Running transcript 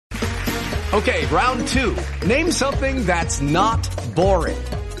Okay, round two. Name something that's not boring.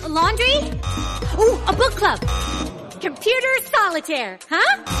 A laundry? Ooh, a book club. Computer solitaire,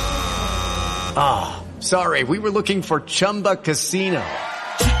 huh? Ah, sorry, we were looking for Chumba Casino.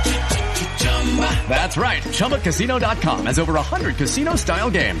 That's right, ChumbaCasino.com has over 100 casino-style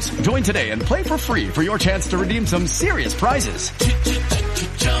games. Join today and play for free for your chance to redeem some serious prizes.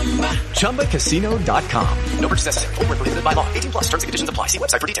 ChumbaCasino.com. No purchase necessary. Void where prohibited by law. 18 plus. Terms and conditions apply. See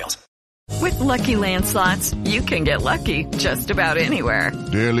website for details. With Lucky Land Slots, you can get lucky just about anywhere.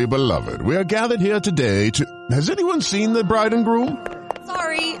 Dearly beloved, we are gathered here today to... Has anyone seen the bride and groom?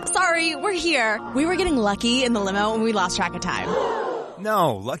 Sorry, we're here. We were getting lucky in the limo and we lost track of time.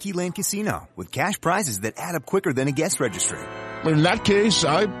 No, Lucky Land Casino, with cash prizes that add up quicker than a guest registry. In that case,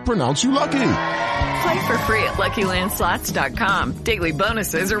 I pronounce you lucky. Play for free at LuckyLandSlots.com. Daily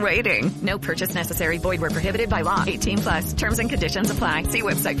bonuses are waiting. No purchase necessary. Void where prohibited by law. 18 plus. Terms and conditions apply. See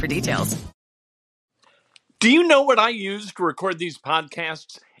website for details. Do you know what I use to record these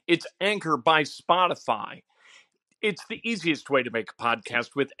podcasts? It's Anchor by Spotify. It's the easiest way to make a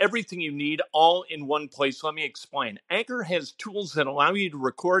podcast with everything you need all in one place. Let me explain. Anchor has tools that allow you to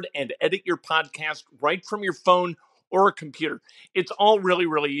record and edit your podcast right from your phone or a computer. It's all really,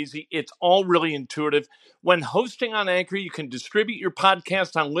 really easy. It's all really intuitive. When hosting on Anchor, you can distribute your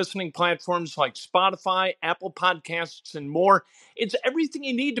podcast on listening platforms like Spotify, Apple Podcasts, and more. It's everything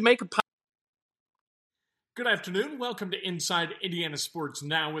you need to make a podcast. Good afternoon. Welcome to Inside Indiana Sports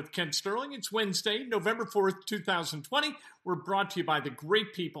Now with Kent Sterling. It's Wednesday, November 4th, 2020. We're brought to you by the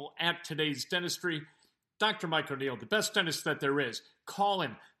great people at Today's Dentistry. Dr. Mike O'Neill, the best dentist that there is. Call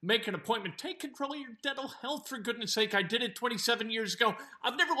him. Make an appointment. Take control of your dental health, for goodness sake. I did it 27 years ago.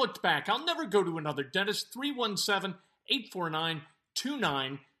 I've never looked back. I'll never go to another dentist.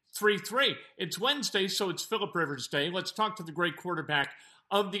 317-849-2933. It's Wednesday, so it's Phillip Rivers Day. Let's talk to the great quarterback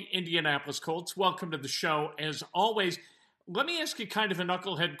of the Indianapolis Colts. Welcome to the show. As always, let me ask you kind of a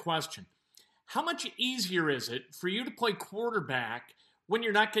knucklehead question. How much easier is it for you to play quarterback when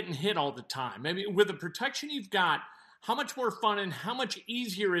you're not getting hit all the time? Maybe with the protection you've got, how much more fun and how much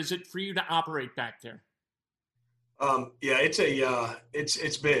easier is it for you to operate back there? It's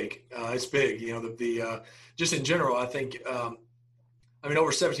big. It's big. You know, the just in general, I think.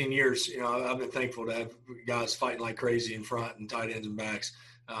 Over 17 years, I've been thankful to have guys fighting like crazy in front and tight ends and backs,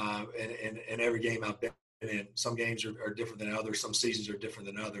 and every game I've been in. Some games are different than others. Some seasons are different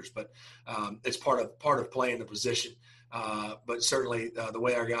than others, but it's part of playing the position. But certainly the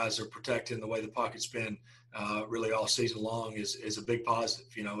way our guys are protected and the way the pocket's been really all season long is a big positive.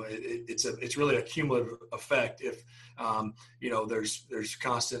 It's really a cumulative effect. If there's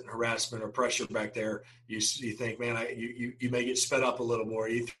constant harassment or pressure back there, you think, man, you may get sped up a little more.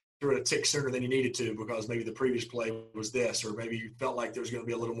 You threw it a tick sooner than you needed to because maybe the previous play was this, or maybe you felt like there was going to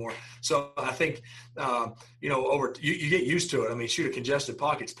be a little more. So I think you get used to it. I mean, shoot, a congested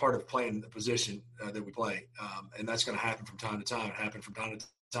pocket's part of playing the position that we play, and that's going to happen from time to time. It happened from time to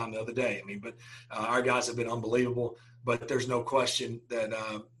time the other day. But our guys have been unbelievable. But there's no question that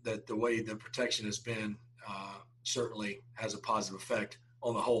that the way the protection has been certainly has a positive effect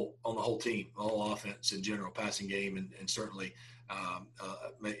on the whole team, the whole offense in general, passing game, and certainly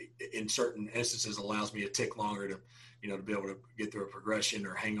in certain instances allows me a tick longer to be able to get through a progression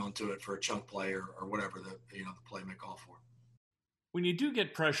or hang on to it for a chunk play or whatever the play may call for. When you do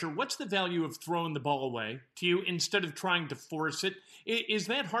get pressure, what's the value of throwing the ball away to you instead of trying to force it? Is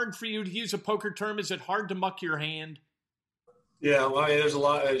that hard for you, to use a poker term? Is it hard to muck your hand? Yeah, well, there's a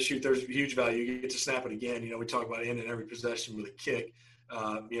lot. There's huge value. You get to snap it again. We talk about ending every possession with a kick.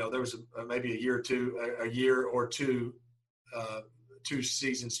 There was maybe a year or two, 2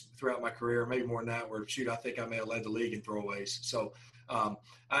 seasons throughout my career, maybe more than that, where I think I may have led the league in throwaways. So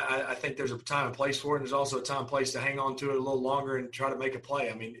I think there's a time and place for it. And there's also a time and place to hang on to it a little longer and try to make a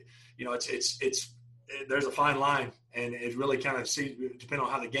play. There's a fine line, and it really kind of depending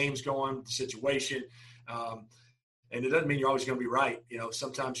on how the game's going, the situation. And it doesn't mean you're always going to be right.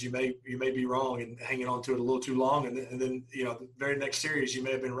 Sometimes you may be wrong and hanging on to it a little too long. And then the very next series, you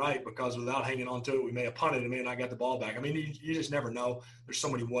may have been right because without hanging on to it, we may have punted and may not got the ball back. You just never know. There's so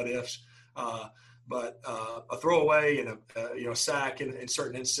many what ifs. But a throwaway and a sack in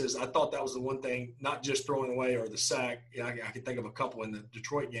certain instances, I thought that was the one thing, not just throwing away or the sack. I can think of a couple in the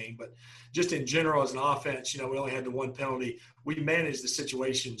Detroit game, but just in general as an offense, we only had the one penalty. We managed the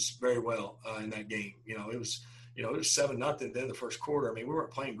situations very well in that game. It was 7-0 then the first quarter. We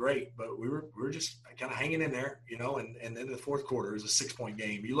weren't playing great, but we were just kind of hanging in there, and then the fourth quarter it was a 6-point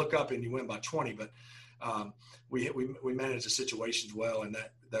game. You look up and you win by 20, but we managed the situations well, and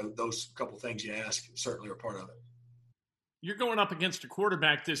that those couple things you ask certainly are part of it. You're going up against a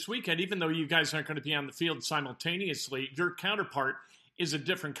quarterback this weekend, even though you guys aren't going to be on the field simultaneously. Your counterpart is a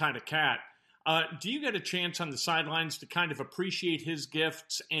different kind of cat. Do you get a chance on the sidelines to kind of appreciate his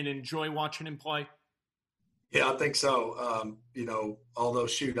gifts and enjoy watching him play? Yeah, I think so. Although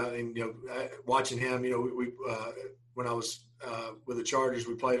watching him, we when I was with the Chargers,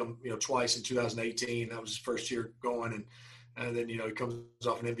 we played him, twice in 2018. That was his first year going, and then he comes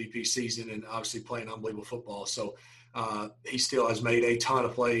off an MVP season and obviously playing unbelievable football. So he still has made a ton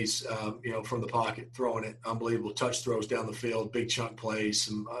of plays, from the pocket, throwing it, unbelievable touch throws down the field, big chunk plays.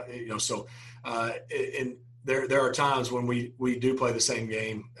 And there are times when we do play the same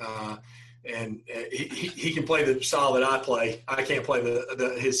game. And he can play the style that I play. I can't play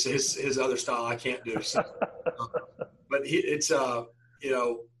his other style. I can't do. So, but there's a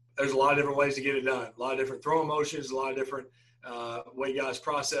lot of different ways to get it done. A lot of different throwing motions, a lot of different way guys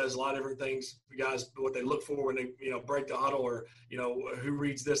process, a lot of different things. Guys, what they look for when they break the huddle, or who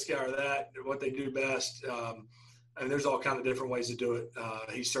reads this guy or that, what they do best. And there's all kind of different ways to do it.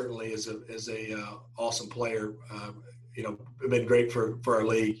 He certainly is a awesome player. Been great for our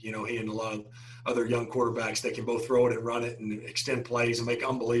league. He and a lot of other young quarterbacks that can both throw it and run it and extend plays and make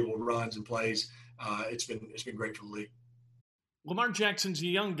unbelievable runs and plays. It's been great for the league. Lamar Jackson's a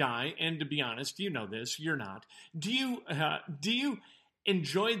young guy, and to be honest, you know this, you're not. Do you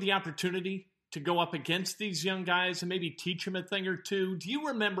enjoy the opportunity to go up against these young guys and maybe teach them a thing or two? Do you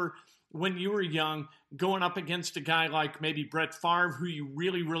remember when you were young going up against a guy like maybe Brett Favre, who you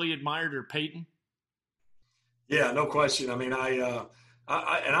really, really admired, or Peyton? Yeah, no question. I mean, and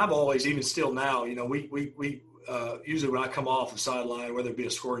I've always, even still now, we usually when I come off the sideline, whether it be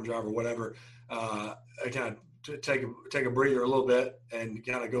a scoring drive or whatever, I kind of take a breather a little bit and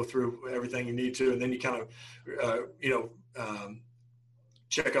kind of go through everything you need to, and then you kind of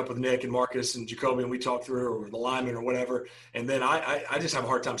check up with Nick and Marcus and Jacoby, and we talk through, or the lineman or whatever. And then I just have a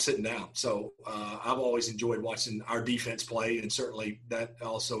hard time sitting down. So I've always enjoyed watching our defense play, and certainly that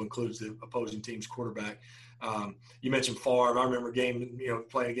also includes the opposing team's quarterback. You mentioned Favre. I remember a game,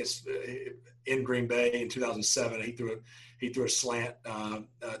 playing against in Green Bay in 2007. He threw a slant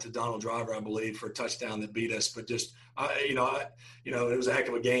to Donald Driver, I believe, for a touchdown that beat us. But just it was a heck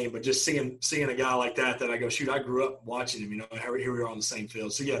of a game. But just seeing a guy like that I go, shoot, I grew up watching him. Here we are on the same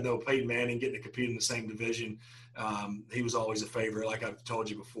field. So Peyton Manning, getting to compete in the same division. He was always a favorite, like I've told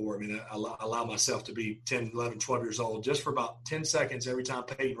you before. I mean, I allow myself to be 10, 11, 12 years old just for about 10 seconds every time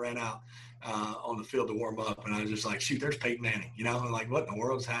Peyton ran out on the field to warm up. And I was just like, shoot, there's Peyton Manning, I'm like, what in the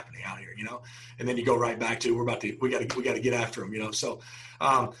world is happening out here, And then you go right back to, we got to get after him, So,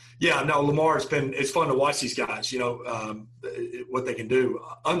 Lamar, it's fun to watch these guys, what they can do.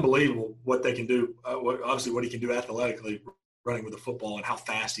 Unbelievable what they can do. Obviously what he can do athletically, running with the football, and how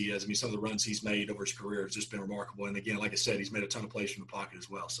fast he is. I mean, some of the runs he's made over his career has just been remarkable. And again, like I said, he's made a ton of plays from the pocket as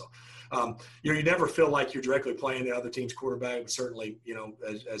well. So, you never feel like you're directly playing the other team's quarterback, but certainly,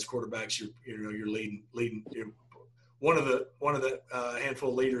 as quarterbacks, you're leading. You're one of the handful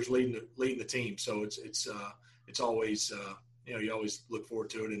of leaders leading the team. So it's always you always look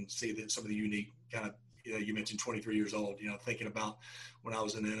forward to it and see that some of the unique kind of. You mentioned 23 years old. Thinking about when I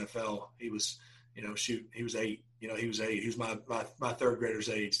was in the NFL, he was. He was 8. He was 8. He was my third grader's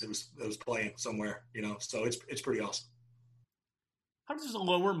age that was playing somewhere. So it's pretty awesome. How does a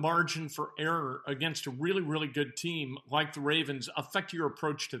lower margin for error against a really, really good team like the Ravens affect your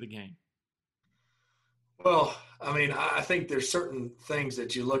approach to the game? Well, I mean, I think there's certain things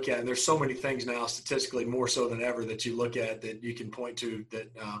that you look at, and there's so many things now statistically more so than ever that you look at that you can point to that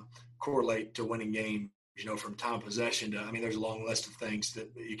correlate to winning games. From time of possession to, there's a long list of things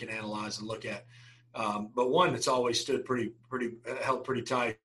that you can analyze and look at. But one that's always stood held pretty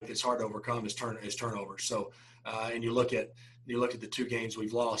tight, it's hard to overcome is turnovers. So, and you look at the two games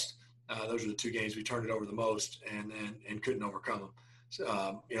we've lost. Those are the two games we turned it over the most and couldn't overcome them.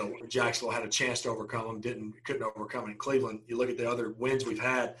 So, Jacksonville had a chance to overcome them, couldn't overcome it. In Cleveland, you look at the other wins we've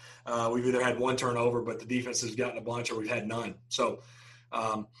had. We've either had one turnover, but the defense has gotten a bunch, or we've had none. So,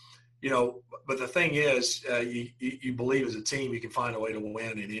 but the thing is, you believe as a team you can find a way to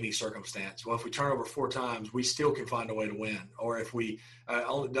win in any circumstance. Well, if we turn over 4 times, we still can find a way to win. Or if we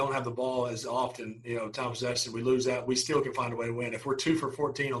don't have the ball as often, time possession, we lose that, we still can find a way to win. If we're 2 for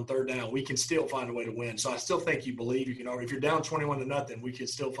 14 on third down, we can still find a way to win. So I still think you believe you can. Or if you're down 21-0, we can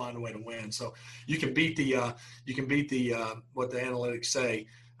still find a way to win. So you can beat the what the analytics say,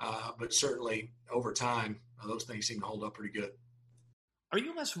 but certainly over time, those things seem to hold up pretty good. Are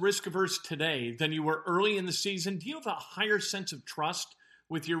you less risk-averse today than you were early in the season? Do you have a higher sense of trust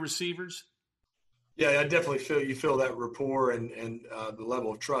with your receivers? Yeah, I definitely feel that rapport and the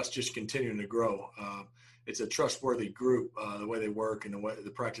level of trust just continuing to grow. it's a trustworthy group, the way they work and the way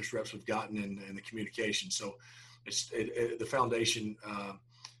the practice reps we've gotten and the communication. So the foundation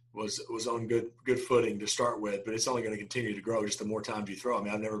was on good footing to start with, but it's only going to continue to grow just the more times you throw. I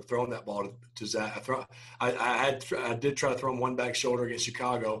mean, I've never thrown that ball to Zach. I did try to throw him one back shoulder against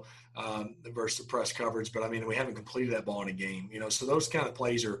Chicago versus the press coverage, but I mean, we haven't completed that ball in a game, so those kind of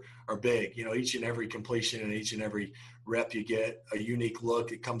plays are big. Each and every completion and each and every rep you get a unique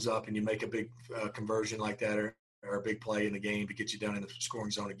look. It comes up and you make a big conversion like that or a big play in the game to get you down in the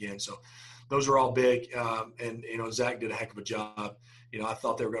scoring zone again. So those are all big. And Zach did a heck of a job. I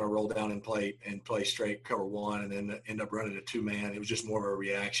thought they were going to roll down and play straight cover one and then end up running a 2-man. It was just more of a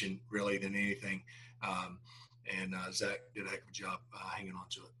reaction really than anything. And Zach did a heck of a job hanging on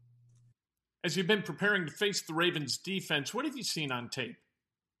to it. As you've been preparing to face the Ravens defense, what have you seen on tape?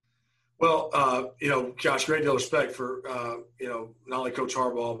 Well, Josh, great deal of respect for, not only Coach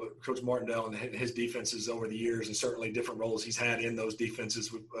Harbaugh, but Coach Martindale and his defenses over the years, and certainly different roles he's had in those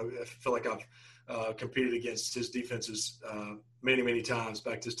defenses. I feel like I've competed against his defenses many, many times,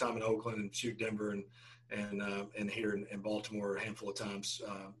 back to his time in Oakland and Denver and here in Baltimore a handful of times.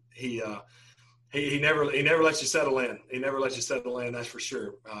 He never lets you settle in. He never lets you settle in, that's for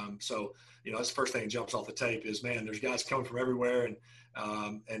sure. So, that's the first thing that jumps off the tape is, man, there's guys coming from everywhere and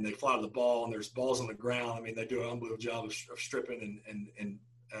they fly to the ball and there's balls on the ground. I mean, they do an unbelievable job of stripping and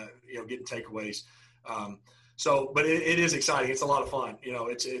getting takeaways. But it is exciting. It's a lot of fun.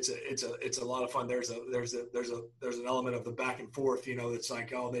 It's a lot of fun. There's an element of the back and forth, that's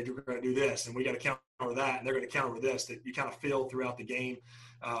like, oh, they're going to do this and we got to counter that and they're going to counter this, that you kind of feel throughout the game.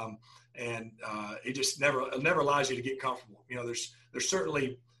 It just never allows you to get comfortable. There's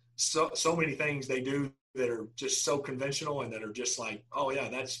certainly so many things they do that are just so conventional and that are just like, oh yeah,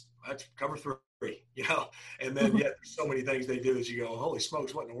 that's cover 3, and then yet there's so many things they do that you go, holy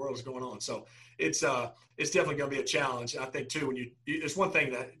smokes, what in the world is going on? So it's definitely going to be a challenge. I think too, when it's one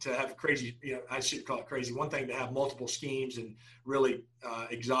thing to have crazy, I should call it crazy. One thing to have multiple schemes and really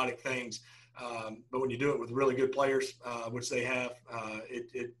exotic things. But when you do it with really good players, which they have,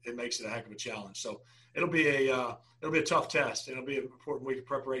 it makes it a heck of a challenge. So it'll be a tough test. It'll be an important week of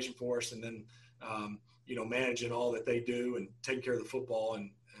preparation for us, and then managing all that they do and taking care of the football,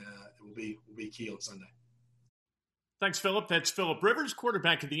 and it will be key on Sunday. Thanks, Philip. That's Philip Rivers,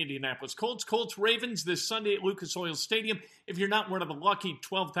 quarterback of the Indianapolis Colts. Colts-Ravens this Sunday at Lucas Oil Stadium. If you're not one of the lucky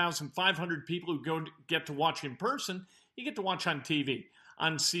 12,500 people who get to watch in person, you get to watch on TV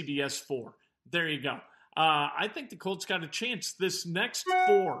on CBS 4. There you go. I think the Colts got a chance. This next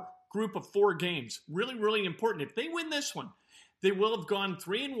group of 4 games, really, really important. If they win this one, they will have gone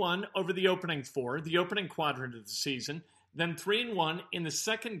 3-1 over the opening 4, the opening quadrant of the season, then 3-1 in the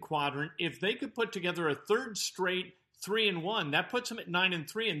second quadrant. If they could put together a third straight 3-1, that puts them at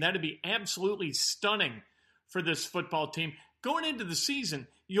 9-3, and that'd be absolutely stunning for this football team. Going into the season,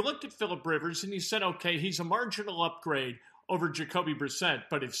 you looked at Philip Rivers and you said, okay, he's a marginal upgrade over Jacoby Brissett,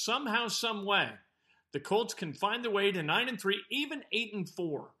 but if somehow, some way, the Colts can find their way to 9-3, even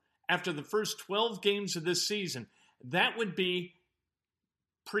 8-4 after the first 12 games of this season, that would be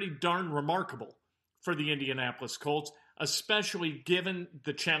pretty darn remarkable for the Indianapolis Colts, especially given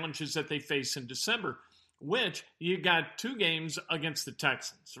the challenges that they face in December, which you got 2 games against the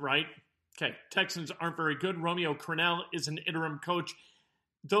Texans, right? Okay, Texans aren't very good. Romeo Crennel is an interim coach.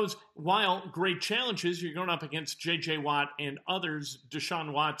 Those, while great challenges, you're going up against J.J. Watt and others,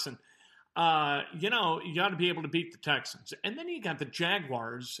 Deshaun Watson. You ought to be able to beat the Texans. And then you got the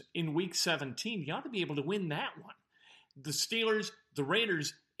Jaguars in Week 17. You ought to be able to win that one. The Steelers, the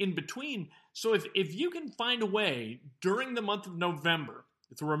Raiders in between. So if you can find a way during the month of November,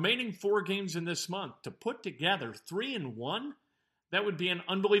 the remaining 4 games in this month, to put together 3-1, that would be an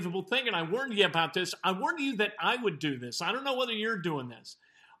unbelievable thing. And I warned you about this. I warned you that I would do this. I don't know whether you're doing this,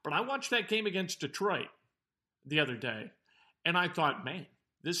 but I watched that game against Detroit the other day, and I thought, man,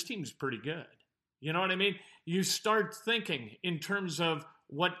 this team's pretty good. You know what I mean? You start thinking in terms of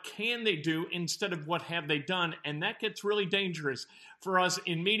what can they do instead of what have they done, and that gets really dangerous for us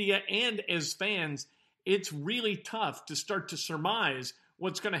in media and as fans. It's really tough to start to surmise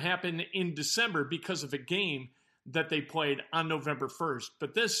what's going to happen in December because of a game that they played on November 1st.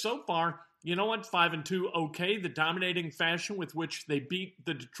 But this, so far, you know what? 5-2, okay. The dominating fashion with which they beat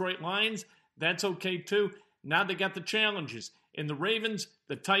the Detroit Lions, that's okay too. Now they got the challenges in the Ravens,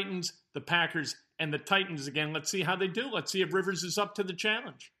 the Titans, the Packers, and the Titans again. Let's see how they do. Let's see if Rivers is up to the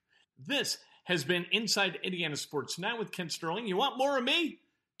challenge. This has been Inside Indiana Sports Now with Kent Sterling. You want more of me?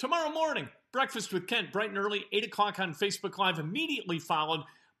 Tomorrow morning, Breakfast with Kent, bright and early, 8 o'clock on Facebook Live, immediately followed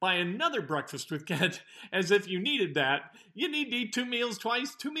by another Breakfast with Kent, as if you needed that. You need to eat 2 meals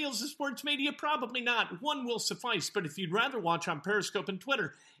twice. 2 meals of sports media? Probably not. 1 will suffice. But if you'd rather watch on Periscope and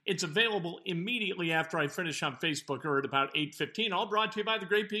Twitter, it's available immediately after I finish on Facebook or at about 8:15. All brought to you by the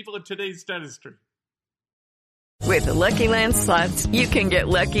great people at Today's Dentistry. With the Lucky Land Slots, you can get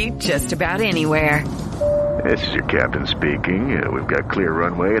lucky just about anywhere. This is your captain speaking. We've got clear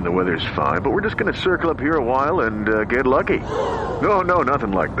runway and the weather's fine, but we're just going to circle up here a while and get lucky. No,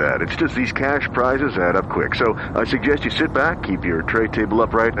 nothing like that. It's just these cash prizes add up quick. So I suggest you sit back, keep your tray table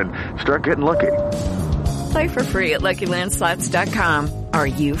upright, and start getting lucky. Play for free at LuckyLandSlots.com. Are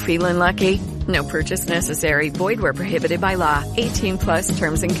you feeling lucky? No purchase necessary. Void where prohibited by law. 18+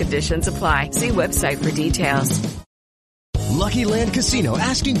 terms and conditions apply. See website for details. Lucky Land Casino,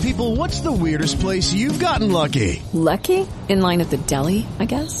 asking people, what's the weirdest place you've gotten lucky? Lucky? In line at the deli, I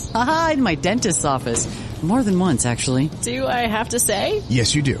guess? Aha, in my dentist's office. More than once, actually. Do I have to say?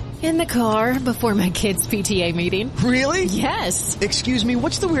 Yes, you do. In the car before my kids' PTA meeting. Really? Yes. Excuse me,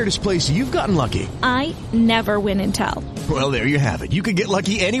 what's the weirdest place you've gotten lucky? I never win and tell. Well, there you have it. You can get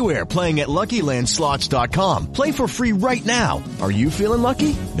lucky anywhere, playing at LuckyLandSlots.com. Play for free right now. Are you feeling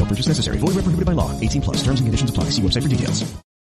lucky? No purchase necessary. Void where prohibited by law. 18+. Terms and conditions apply. See website for details.